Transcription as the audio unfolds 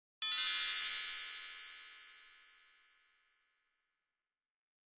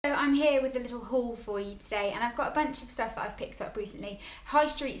I'm here with a little haul for you today, and I've got a bunch of stuff that I've picked up recently. High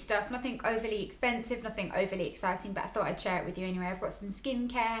street stuff, nothing overly expensive, nothing overly exciting, but I thought I'd share it with you anyway. I've got some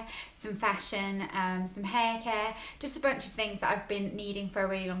skincare, some fashion, some hair care, just a bunch of things that I've been needing for a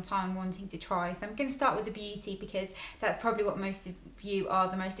really long time and wanting to try. So I'm going to start with the beauty because that's probably what most of you are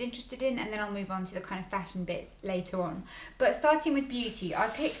the most interested in, and then I'll move on to the kind of fashion bits later on. But starting with beauty, I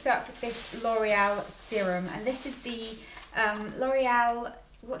picked up this L'Oreal serum, and this is the L'Oreal,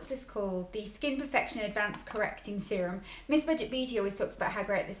 what's this called? The Skin Perfection Advanced Correcting Serum. Miss Budget Beauty always talks about how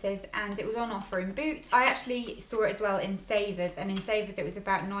great this is, and it was on offer in Boots. I actually saw it as well in Savers, and in Savers it was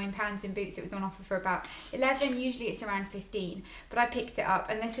about £9. In Boots it was on offer for about 11. Usually it's around 15, but I picked it up,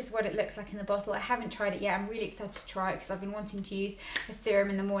 and this is what it looks like in the bottle. I haven't tried it yet. I'm really excited to try it because I've been wanting to use a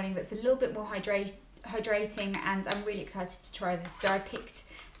serum in the morning that's a little bit more hydrating, and I'm really excited to try this. So I picked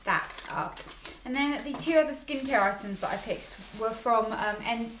that up. And then the two other skincare items that I picked were from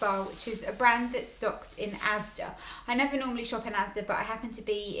N-Spa, which is a brand that's stocked in Asda. I never normally shop in Asda, but I happened to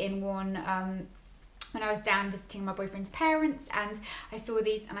be in one when I was down visiting my boyfriend's parents, and I saw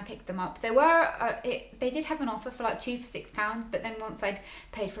these and I picked them up. They were they did have an offer for like 2 for £6, but then once I'd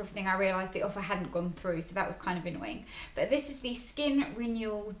paid for everything I realised the offer hadn't gone through, so that was kind of annoying. But this is the Skin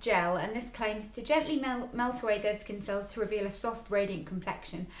Renewal Gel, and this claims to gently melt away dead skin cells to reveal a soft, radiant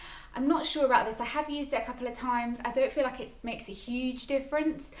complexion. I'm not sure about this. I have used it a couple of times. I don't feel like it makes a huge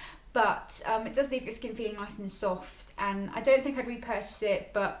difference, but it does leave your skin feeling nice and soft, and I don't think I'd repurchase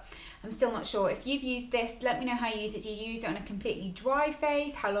it, but I'm still not sure. If you've used this, let me know how you use it. Do you use it on a completely dry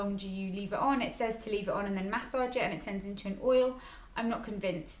face? How long do you leave it on? It says to leave it on and then massage it and it turns into an oil. I'm not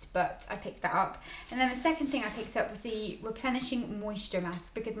convinced, but I picked that up. And then the second thing I picked up was the Replenishing Moisture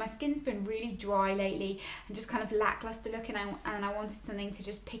Mask, because my skin's been really dry lately and just kind of lackluster looking, and I wanted something to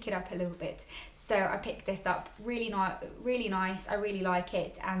just pick it up a little bit. So I picked this up. Really nice. I really like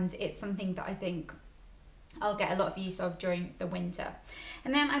it, and it's something that I think I'll get a lot of use of during the winter.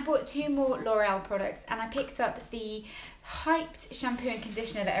 And then I bought 2 more L'Oreal products, and I picked up the hyped shampoo and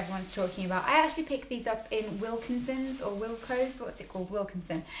conditioner that everyone's talking about. I actually picked these up in Wilkinson's or Wilko's, what's it called?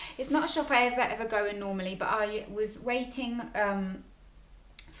 Wilkinson. It's not a shop I ever go in normally, but I was waiting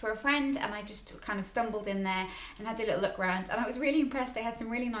for a friend, and I just kind of stumbled in there and had a little look around, and I was really impressed. They had some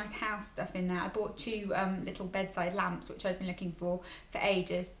really nice house stuff in there. I bought 2 little bedside lamps, which I've been looking for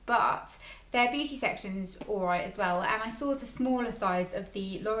ages, but their beauty section's alright as well. And I saw the smaller size of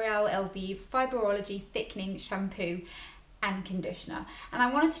the L'Oreal Elvive Fibrology Thickening Shampoo and Conditioner, and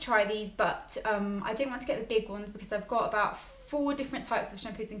I wanted to try these, but I didn't want to get the big ones because I've got about 4 different types of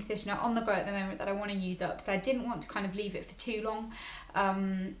shampoos and conditioner on the go at the moment that I want to use up, so I didn't want to kind of leave it for too long,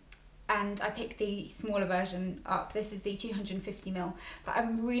 and I picked the smaller version up. This is the 250ml, but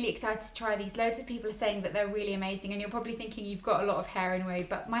I'm really excited to try these. Loads of people are saying that they're really amazing, and you're probably thinking you've got a lot of hair anyway,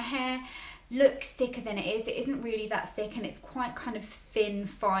 but my hair looks thicker than it is. It isn't really that thick, and it's quite kind of thin,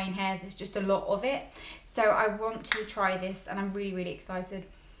 fine hair. There's just a lot of it. So I want to try this, and I'm really excited.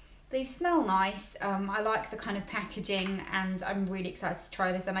 They smell nice. I like the kind of packaging, and I'm really excited to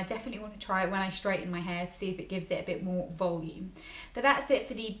try this, and I definitely want to try it when I straighten my hair to see if it gives it a bit more volume. But that's it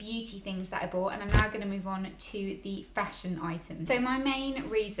for the beauty things that I bought, and I'm now going to move on to the fashion items. So my main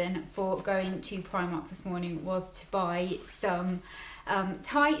reason for going to Primark this morning was to buy some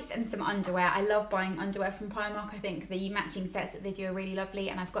tights and some underwear. I love buying underwear from Primark. I think the matching sets that they do are really lovely,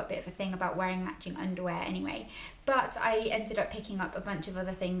 and I've got a bit of a thing about wearing matching underwear anyway. But I ended up picking up a bunch of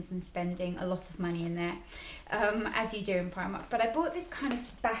other things and spending a lot of money in there, as you do in Primark. But I bought this kind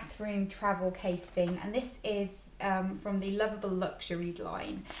of bathroom travel case thing, and this is from the Lovable Luxuries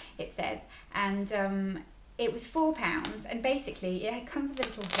line, it says, and it was £4, and basically it comes with a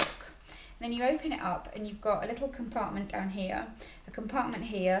little hook. Then you open it up, and you've got a little compartment down here, a compartment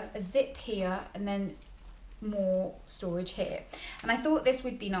here, a zip here, and then more storage here. And I thought this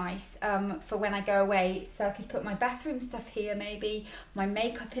would be nice for when I go away, so I could put my bathroom stuff here, maybe my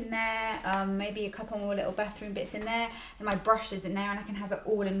makeup in there, maybe a couple more little bathroom bits in there, and my brushes in there, and I can have it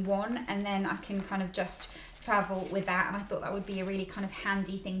all in one, and then I can kind of just travel with that. And I thought that would be a really kind of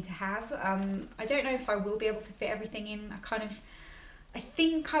handy thing to have. I don't know if I will be able to fit everything in. I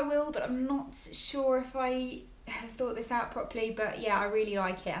think I will, but I'm not sure if I have thought this out properly. But yeah, I really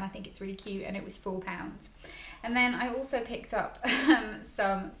like it, and I think it's really cute, and it was £4. And then I also picked up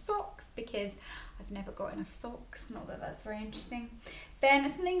some socks, because I've never got enough socks. Not that that's very interesting. Then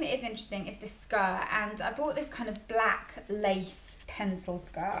something that is interesting is this skirt, and I bought this kind of black lace pencil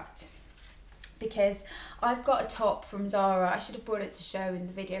skirt. because I've got a top from Zara. I should have brought it to show in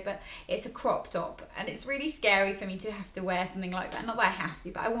the video, but it's a crop top and it's really scary for me to have to wear something like that. Not that I have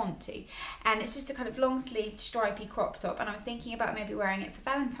to, but I want to. And it's just a kind of long sleeved stripy crop top, and I was thinking about maybe wearing it for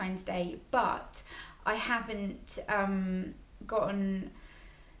Valentine's Day, but I haven't gotten...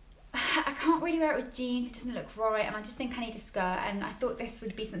 I can't really wear it with jeans, it doesn't look right, and I just think I need a skirt, and I thought this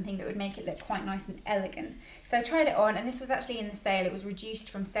would be something that would make it look quite nice and elegant. So I tried it on, and this was actually in the sale. It was reduced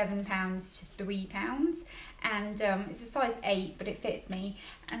from £7 to £3, and it's a size 8, but it fits me,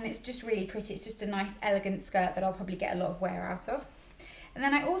 and it's just really pretty. It's just a nice elegant skirt that I'll probably get a lot of wear out of. And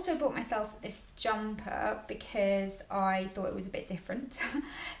then I also bought myself this jumper because I thought it was a bit different.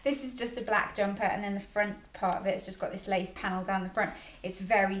 This is just a black jumper, and then the front part of it has just got this lace panel down the front. It's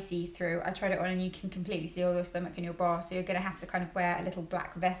very see-through. I tried it on and you can completely see all your stomach and your bra, so you're going to have to kind of wear a little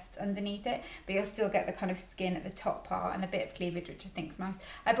black vest underneath it, but you'll still get the kind of skin at the top part and a bit of cleavage, which I think is nice.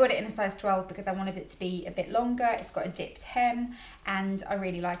 I bought it in a size 12 because I wanted it to be a bit longer. It's got a dipped hem and I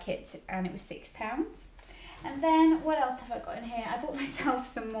really like it, and it was £6. And then what else have I got in here? I bought myself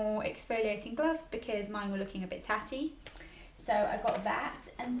some more exfoliating gloves because mine were looking a bit tatty. So I got that.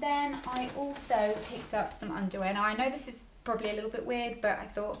 And then I also picked up some underwear. Now I know this is probably a little bit weird, but I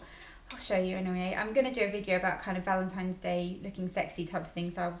thought I'll show you anyway. I'm going to do a video about kind of Valentine's Day looking sexy type of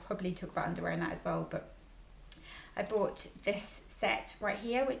thing, so I'll probably talk about underwear and that as well. But I bought this set right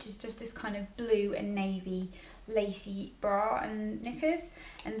here, which is just this kind of blue and navy lacy bra and knickers.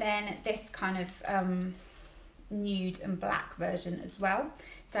 And then this kind of... nude and black version as well.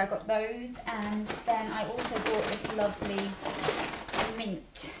 So I got those, and then I also bought this lovely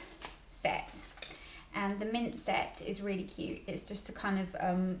mint set, and the mint set is really cute. It's just a kind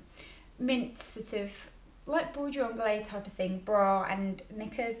of mint sort of like broderie anglais type of thing, bra and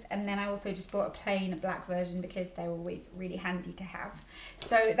knickers, and then I also just bought a plain black version because they're always really handy to have.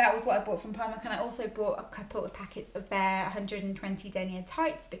 So that was what I bought from Primark, and I also bought a couple of packets of their 120 denier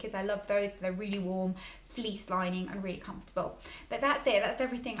tights because I love those. They're really warm, fleece lining and really comfortable. But that's it, that's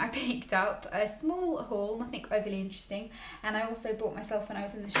everything I picked up. A small haul, nothing overly interesting. And I also bought myself, when I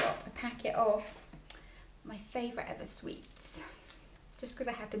was in the shop, a packet of my favourite ever sweets, just because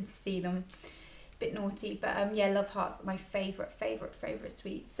I happened to see them. Bit naughty, but yeah, Love Hearts are my favourite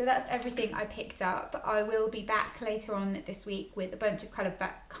sweet. So that's everything I picked up. I will be back later on this week with a bunch of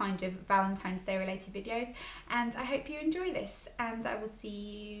kind of Valentine's Day related videos, and I hope you enjoy this, and I will see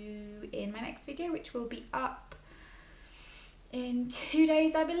you in my next video, which will be up in 2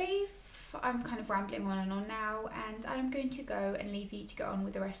 days, I believe. I'm kind of rambling on and on now, and I'm going to go and leave you to get on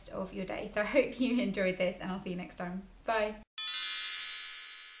with the rest of your day. So I hope you enjoyed this, and I'll see you next time. Bye.